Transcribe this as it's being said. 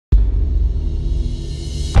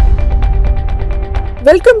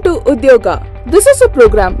Welcome to UDYOGA. This is a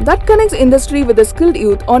program that connects industry with the skilled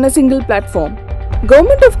youth on a single platform.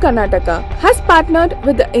 Government of Karnataka has partnered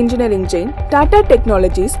with the engineering giant Tata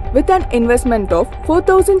Technologies with an investment of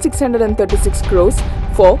 4,636 crores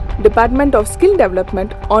for Department of Skill Development,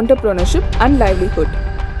 Entrepreneurship and Livelihood.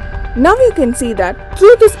 Now you can see that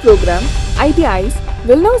through this program, ITIs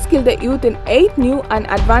will now skill the youth in 8 new and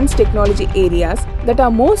advanced technology areas that are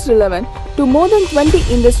most relevant to more than 20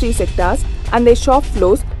 industry sectors and their shop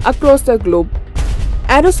floors across the globe.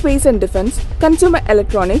 Aerospace and defense, consumer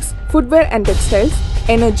electronics, footwear and textiles,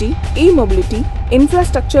 energy, e-mobility,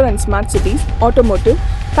 infrastructure and smart cities, automotive,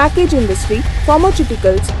 package industry,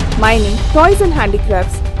 pharmaceuticals, mining, toys and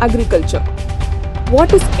handicrafts, agriculture.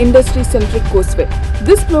 What is industry-centric courseware?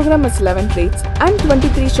 This program has 11 trades and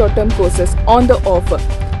 23 short-term courses on the offer,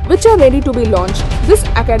 which are ready to be launched this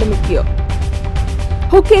academic year.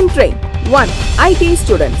 Who can train? 1. IT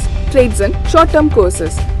students, trades and short-term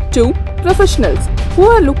courses. 2. Professionals who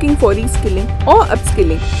are looking for reskilling or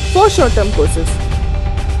upskilling for short-term courses.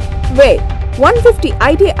 Where 150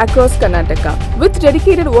 IT across Karnataka with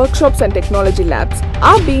dedicated workshops and technology labs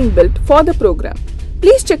are being built for the program.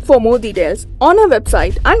 Please check for more details on our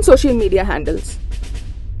website and social media handles.